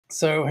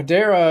So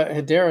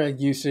Hedera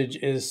usage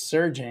is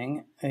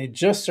surging. They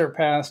just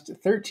surpassed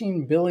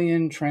 13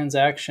 billion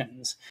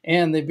transactions,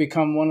 and they've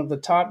become one of the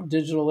top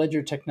digital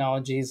ledger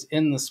technologies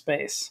in the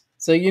space.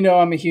 So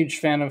I'm a huge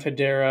fan of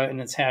Hedera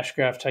and its hash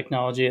graph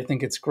technology. I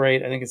think it's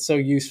great. I think it's so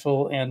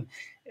useful, and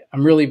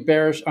I'm really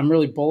bearish. I'm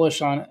really bullish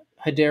on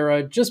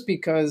Hedera just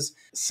because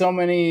so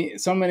many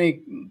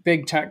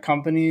big tech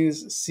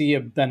companies see a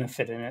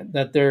benefit in it,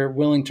 that they're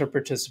willing to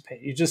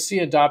participate. You just see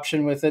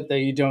adoption with it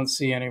that you don't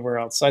see anywhere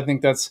else. So I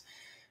think that's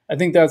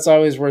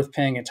always worth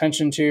paying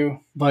attention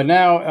to. But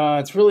now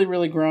it's really,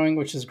 really growing,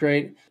 which is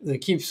great.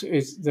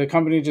 The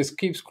company just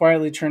keeps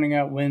quietly churning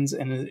out wins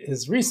and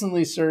has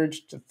recently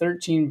surged to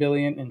 13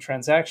 billion in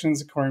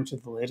transactions, according to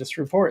the latest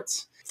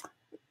reports.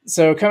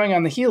 So coming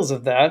on the heels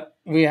of that,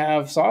 we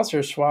have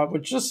Saucer Swap,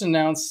 which just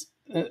announced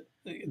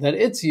that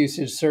its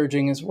usage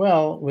surging as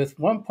well, with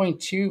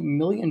 1.2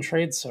 million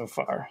trades so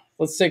far.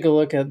 Let's take a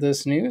look at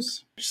this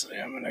news. Actually,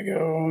 I'm going to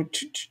go.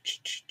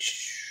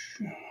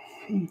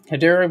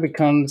 Hedera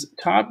becomes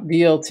top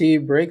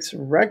DLT, breaks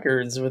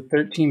records with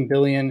 13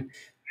 billion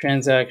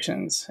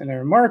transactions. And a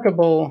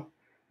remarkable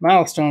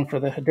milestone for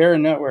the Hedera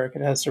network.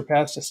 It has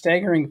surpassed a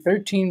staggering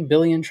 13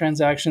 billion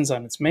transactions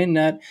on its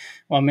mainnet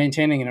while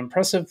maintaining an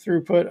impressive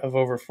throughput of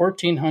over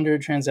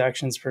 1,400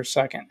 transactions per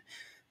second.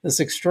 This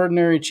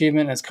extraordinary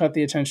achievement has caught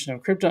the attention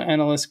of crypto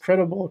analyst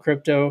Credible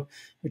Crypto,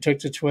 who took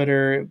to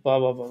Twitter, blah,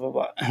 blah, blah, blah,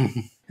 blah.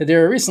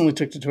 Hedera recently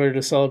took to Twitter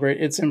to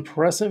celebrate its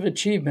impressive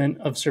achievement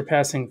of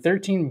surpassing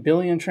 13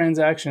 billion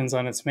transactions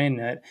on its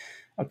mainnet,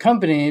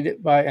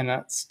 accompanied by an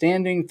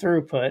outstanding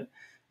throughput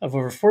of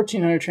over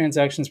 1,400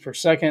 transactions per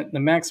second. The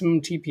maximum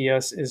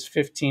TPS is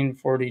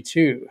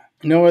 1542.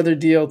 No other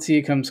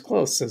DLT comes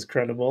close, says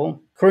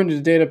Credible. According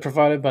to data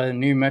provided by the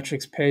new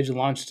metrics page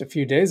launched a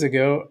few days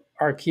ago,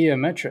 Archaea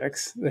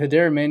Metrics, the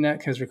Hedera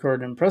mainnet has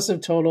recorded an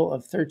impressive total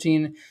of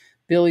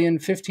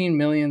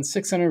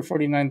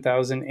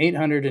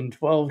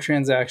 13,015,649,812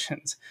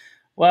 transactions,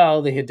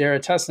 while the Hedera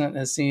testnet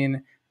has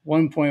seen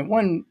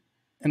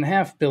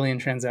 1.1.5 billion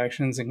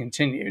transactions and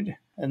continued.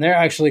 And they're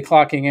actually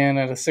clocking in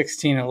at a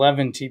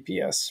 1611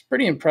 TPS.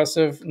 Pretty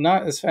impressive.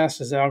 Not as fast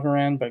as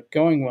Algorand, but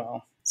going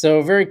well.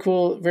 So very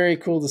cool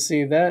to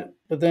see that.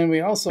 But then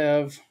we also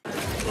have...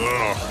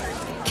 Ugh,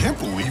 can't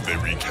believe they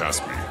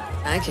recast me.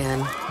 I can.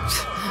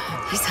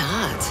 He's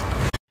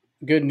hot.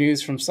 Good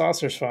news from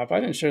Saucer Swap. I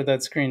didn't share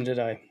that screen, did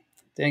I?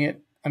 Dang it.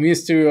 I'm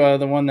used to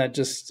the one that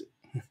just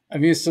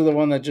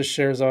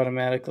shares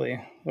automatically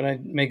when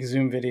I make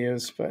Zoom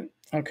videos, but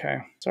okay.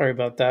 Sorry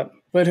about that.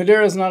 But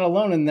Hedera is not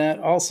alone in that.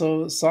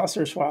 Also,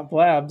 Saucer Swap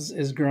Labs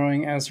is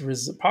growing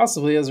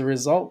possibly as a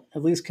result,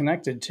 at least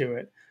connected to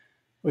it,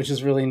 which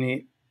is really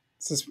neat.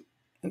 So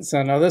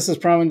now this is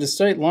prominent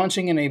despite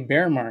launching in a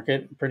bear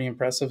market. Pretty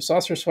impressive.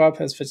 Saucer Swap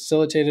has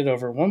facilitated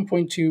over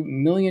 1.2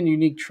 million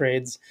unique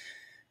trades.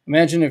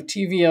 Imagine if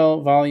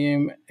TVL,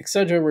 volume,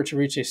 etc. were to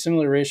reach a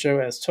similar ratio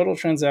as total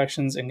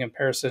transactions in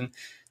comparison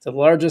to the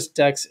largest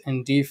DEX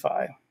in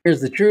DeFi.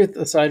 Here's the truth,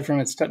 aside from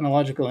its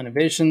technological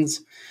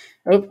innovations.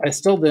 Oh, I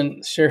still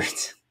didn't share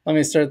it. Let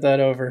me start that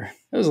over.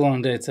 It was a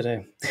long day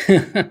today.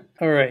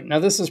 All right, now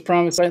this is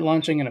promised. Despite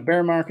launching in a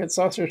bear market,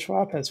 Saucer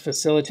Swap has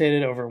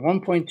facilitated over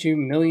 1.2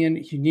 million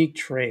unique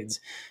trades.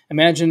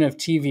 Imagine if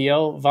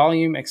TVL,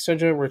 volume,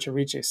 etc. were to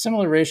reach a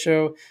similar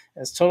ratio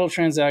as total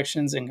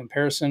transactions in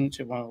comparison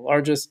to the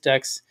largest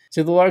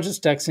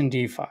DEX in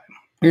DeFi.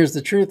 Here's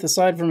the truth.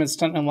 Aside from its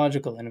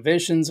technological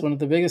innovations, one of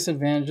the biggest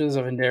advantages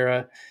of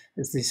Hedera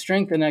is the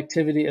strength and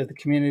activity of the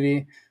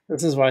community.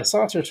 This is why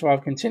Saucer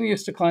Swap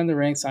continues to climb the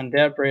ranks on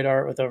DApp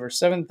Radar with over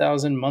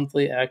 7,000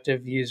 monthly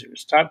active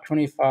users, top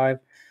 25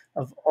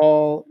 of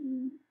all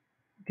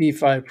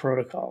DeFi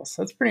protocols.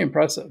 That's pretty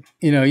impressive.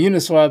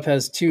 Uniswap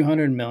has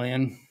 200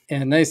 million,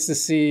 and nice to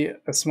see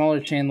a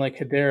smaller chain like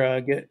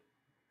Hedera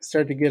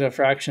start to get a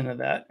fraction of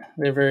that.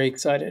 They're very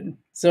excited.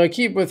 So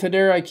with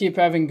Hedera, I keep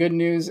having good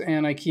news,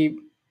 and I keep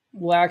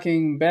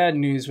lacking bad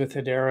news with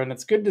Hedera, and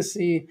it's good to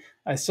see.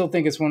 I still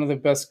think it's one of the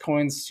best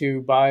coins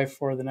to buy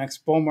for the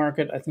next bull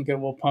market. I think it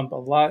will pump a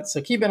lot. So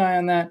keep an eye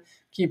on that.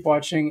 Keep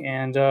watching,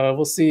 and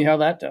we'll see how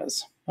that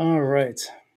does. All right.